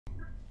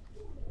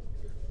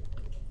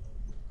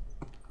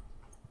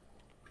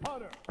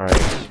Alright,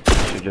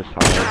 should just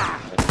hide.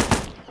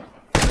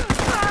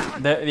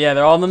 Yeah,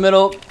 they're all in the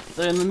middle.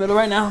 They're in the middle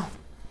right now.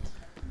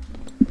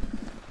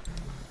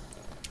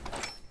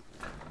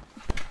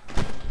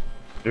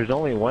 There's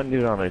only one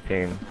dude on their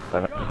team.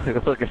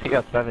 Look, he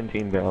got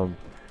 17 builds.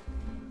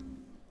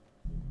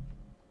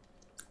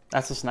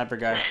 That's the sniper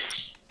guy.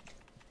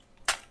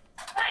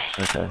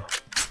 Okay.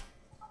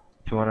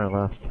 200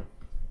 left.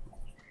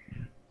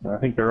 I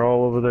think they're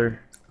all over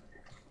there.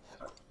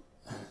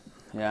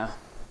 Yeah.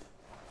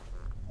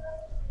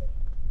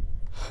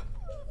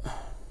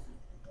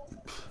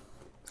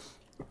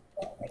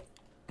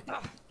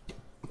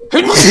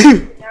 I'm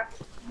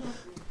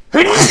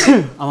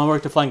gonna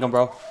work to flank him,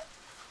 bro.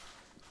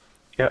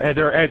 Yeah,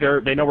 hey,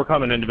 they know we're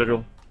coming,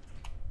 individual.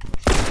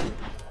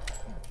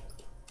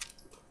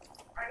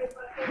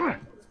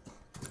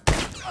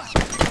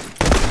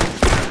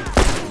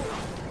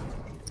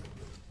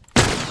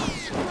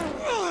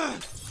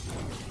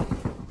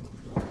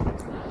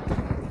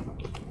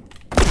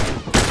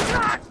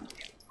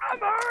 I'm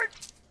hurt!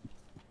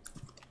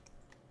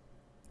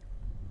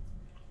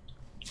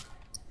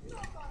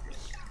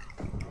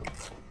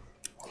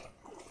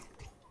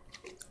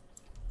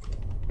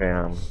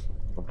 Bam.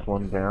 That's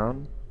one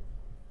down.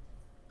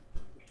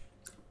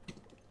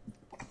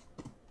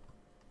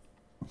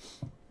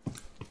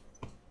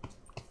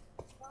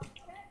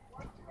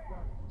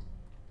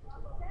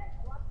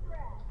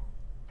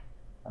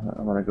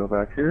 I'm gonna go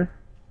back here.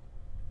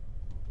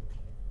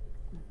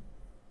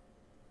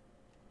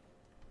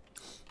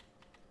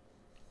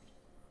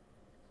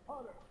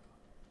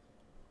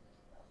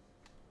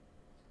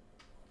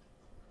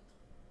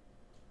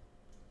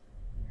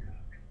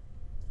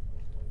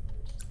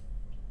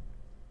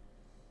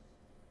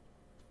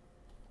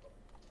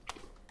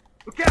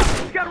 Look out!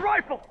 He's got a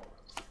rifle!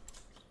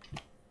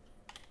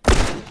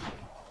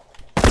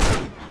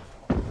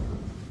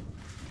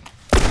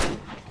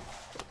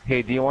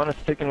 Hey, do you want us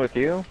sticking with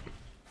you?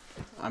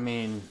 I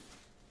mean,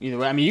 either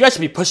way. I mean, you guys should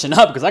be pushing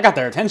up because I got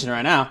their attention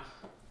right now.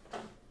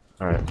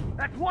 Alright.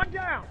 That's one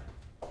down!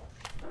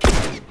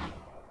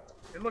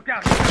 Hey, look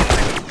out!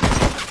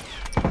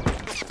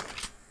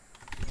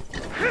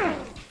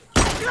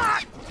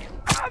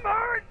 I'm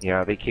hurt!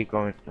 Yeah, they keep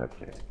going. That's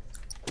it.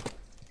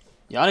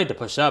 Y'all need to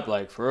push up,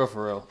 like, for real,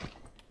 for real.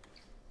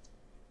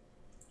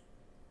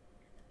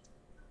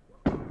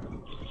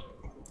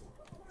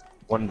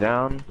 One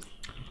down.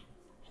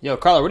 Yo,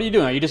 Carla, what are you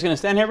doing? Are you just gonna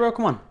stand here, bro?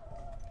 Come on.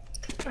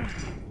 Down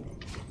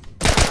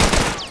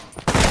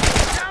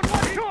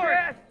one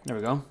turret! There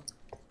we go.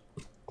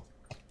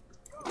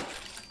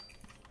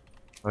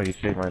 Oh, you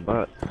saved my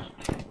butt.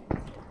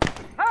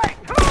 Hey,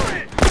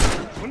 turret!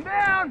 One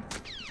down!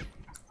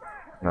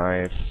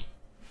 Nice.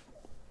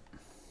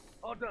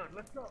 All done,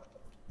 let's go.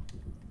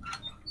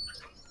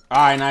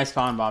 Alright, nice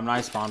spawn bomb.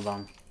 Nice spawn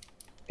bomb.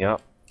 Yep.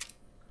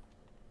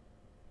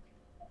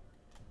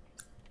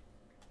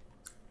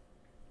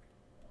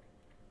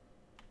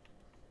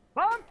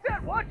 Bomb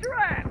set, watch your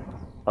ass!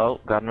 Oh,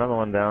 got another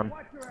one down.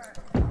 Watch your ass!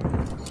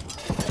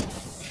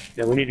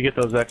 Yeah, we need to get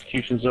those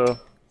executions though.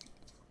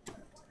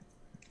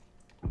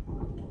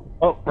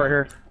 Oh, right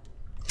here.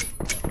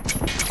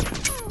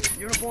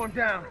 Uniform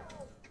down.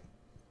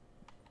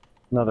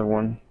 Another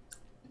one.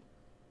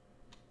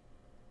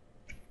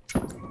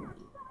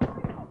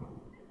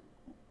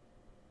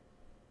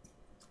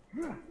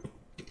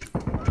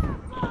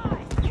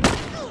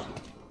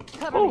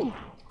 Cover me.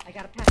 I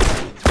got a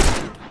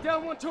pass.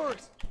 Down one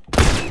tourist.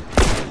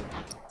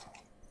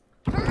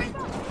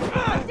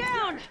 I'm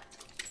down.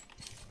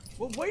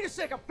 Well, wait a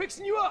sec, I'm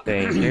fixing you up.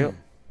 Thank you.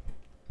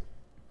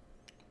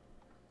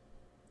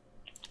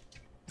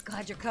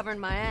 Glad you're covering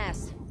my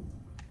ass.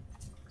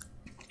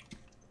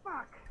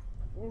 Fuck.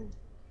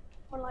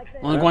 One like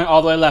this. Only going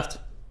all the way left.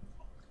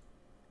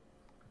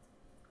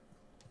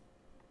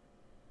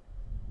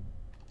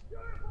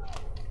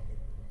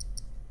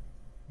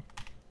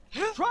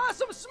 Try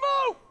some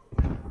smoke!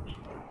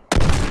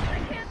 I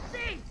can't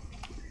see.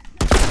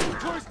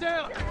 Tourist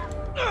down.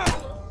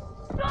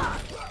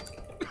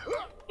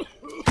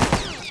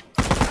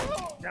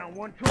 Down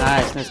one tourist.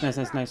 Nice, nice, nice,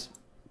 nice, nice.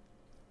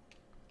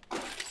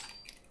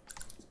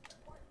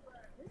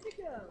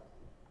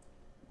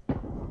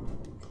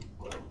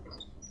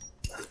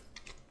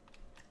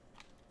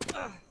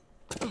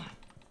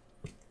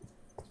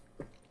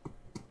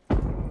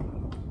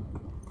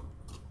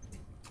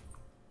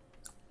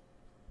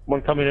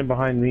 One coming in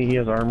behind me, he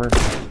has armor.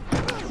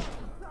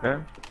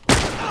 Yeah.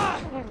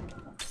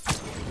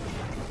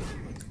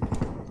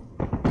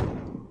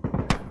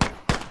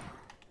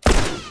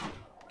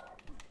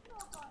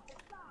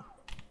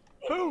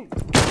 Boom!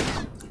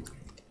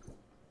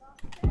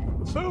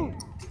 Boom!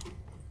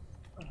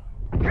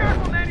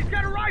 Careful, man, he's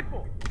got a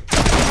rifle!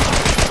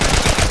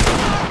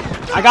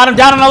 I got him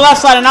down on the left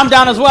side, and I'm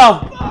down as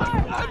well.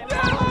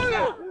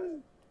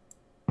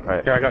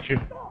 Alright. Here, I got you.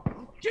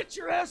 Get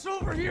your ass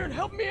over here and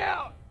help me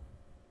out!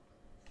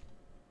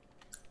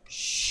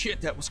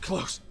 Shit, that was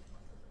close.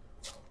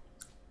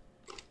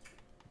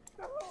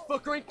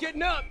 Fucker ain't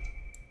getting up!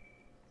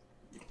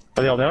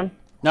 Are they all down?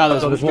 No,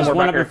 there's, So there's more one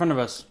back up here. in front of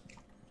us.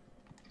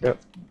 Yep.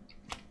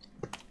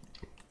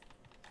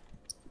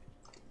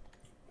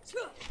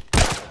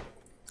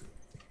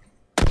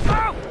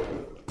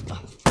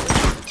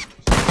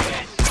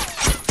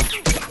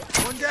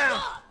 One down.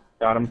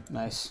 Got him.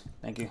 Nice.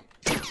 Thank you.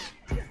 Fuck,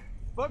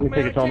 Let me man,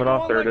 take his helmet keep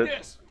off. going There it like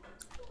is.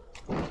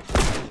 this.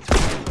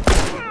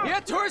 Yeah,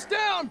 tourist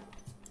down.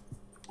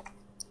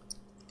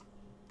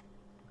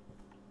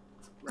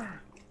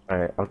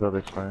 Alright, I'll go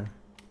this way.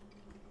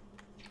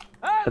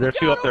 Hey, There's look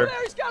two out up over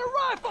there. He's got a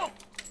rifle.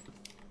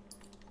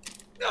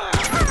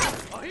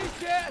 Oh, he's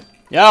dead.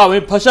 Yo, we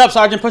push up,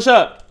 Sergeant. Push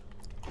up.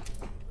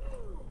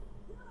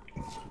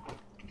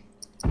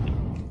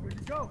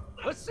 Go.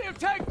 Let's see him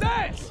take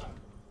this.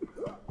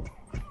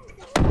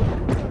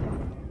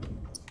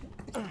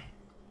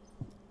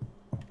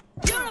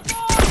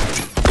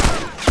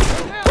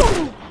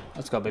 Uniform.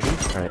 Let's go, baby.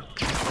 Alright.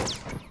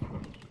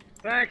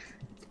 Thanks.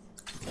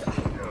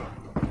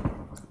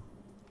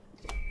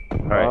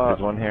 Alright, there's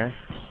one here.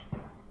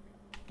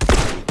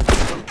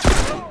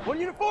 One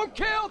uniform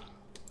killed.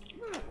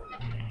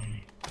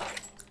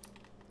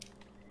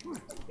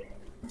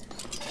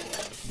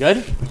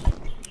 Good?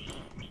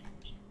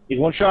 He's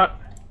one shot.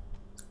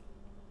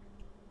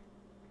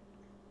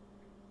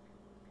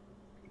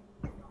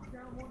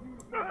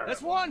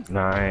 That's one.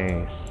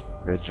 Nice.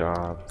 Good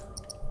job.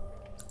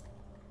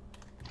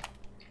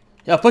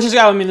 Yo, push this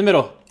guy with me in the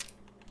middle.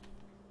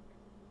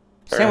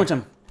 Sandwich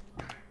him.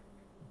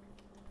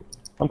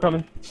 I'm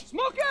coming.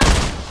 Smoke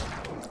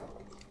out.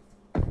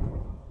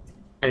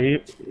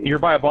 Hey, you're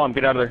by a bomb.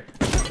 Get out of there.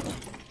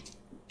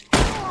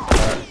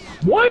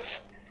 What?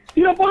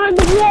 Get up behind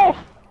the wall.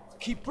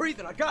 Keep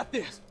breathing. I got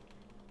this.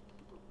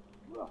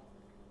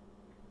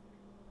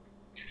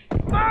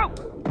 Smoke!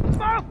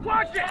 Smoke!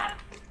 Watch it!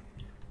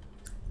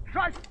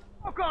 Try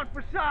smoke on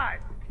for size.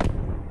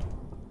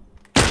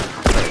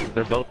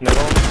 They're both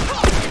middle.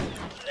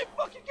 They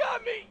fucking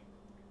got me.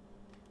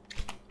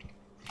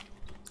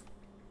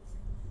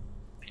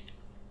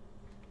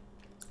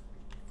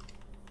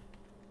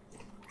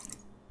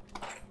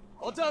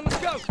 All done. Let's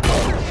go.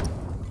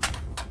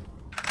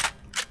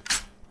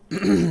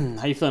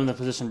 How you feeling in the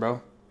position,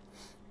 bro?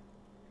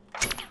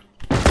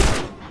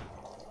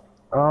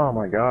 Oh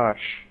my gosh.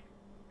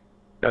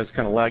 That was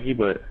kind of laggy,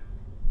 but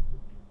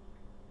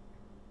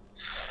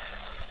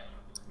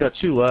got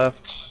two left.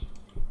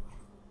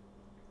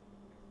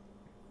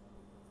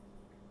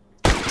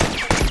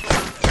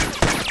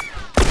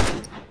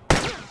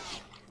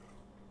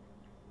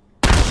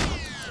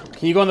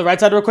 Can you go on the right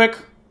side real quick?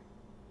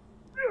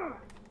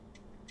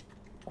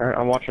 All right,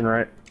 I'm watching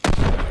right.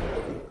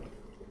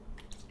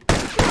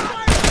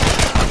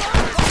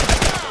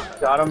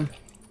 Got him.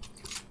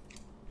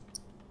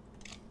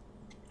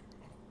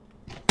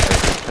 No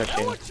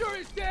Pushing. one sure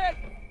is dead.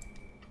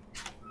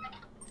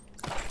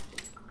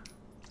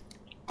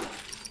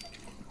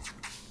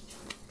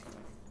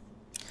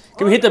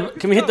 Can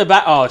we hit the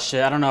back? Oh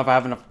shit! I don't know if I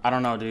have enough. I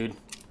don't know, dude.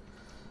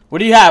 What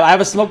do you have? I have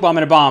a smoke bomb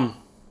and a bomb.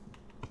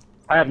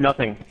 I have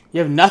nothing.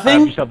 You have I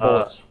nothing? just have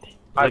bullets.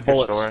 I have Take your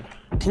bullets. sword.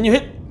 Can you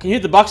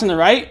hit the box on the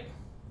right?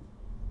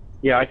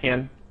 Yeah, I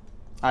can.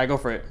 All right, go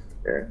for it.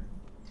 Here.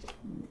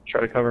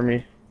 Try to cover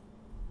me.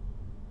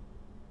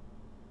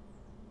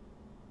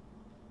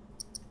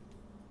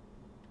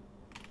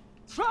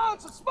 Try on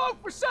some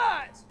smoke for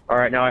size. All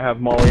right, now I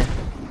have Molly.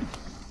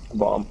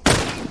 Bomb.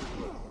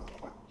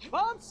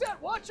 Bomb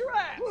set. Watch your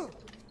ass.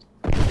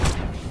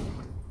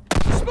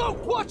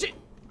 Smoke. Watch it.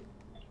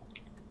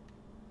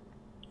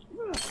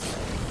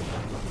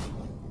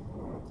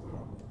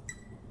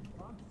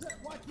 Bomb set.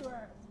 Watch your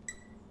ass.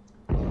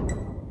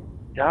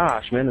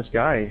 Gosh, man, this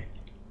guy.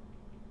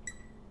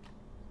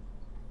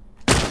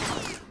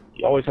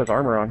 He always has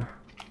armor on.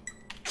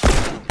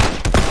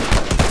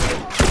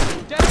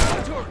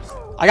 Down tourist.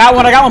 I got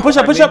one. Push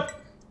up, push up.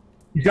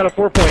 He's got a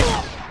 4-point.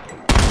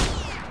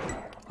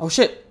 Oh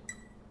shit.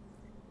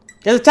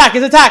 His attack,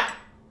 his attack.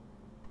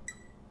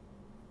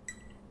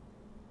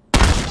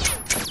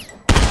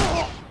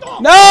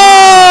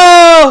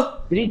 No!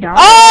 Did he die?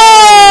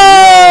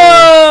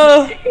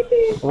 Oh!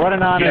 What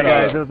an honor, Yeah.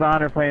 guys. It was an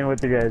honor playing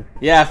with you guys.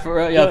 Yeah, for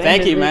real. Yo,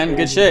 thank you, man.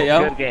 Good shit,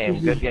 yo. Good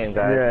game, guys.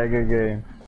 Yeah, good game.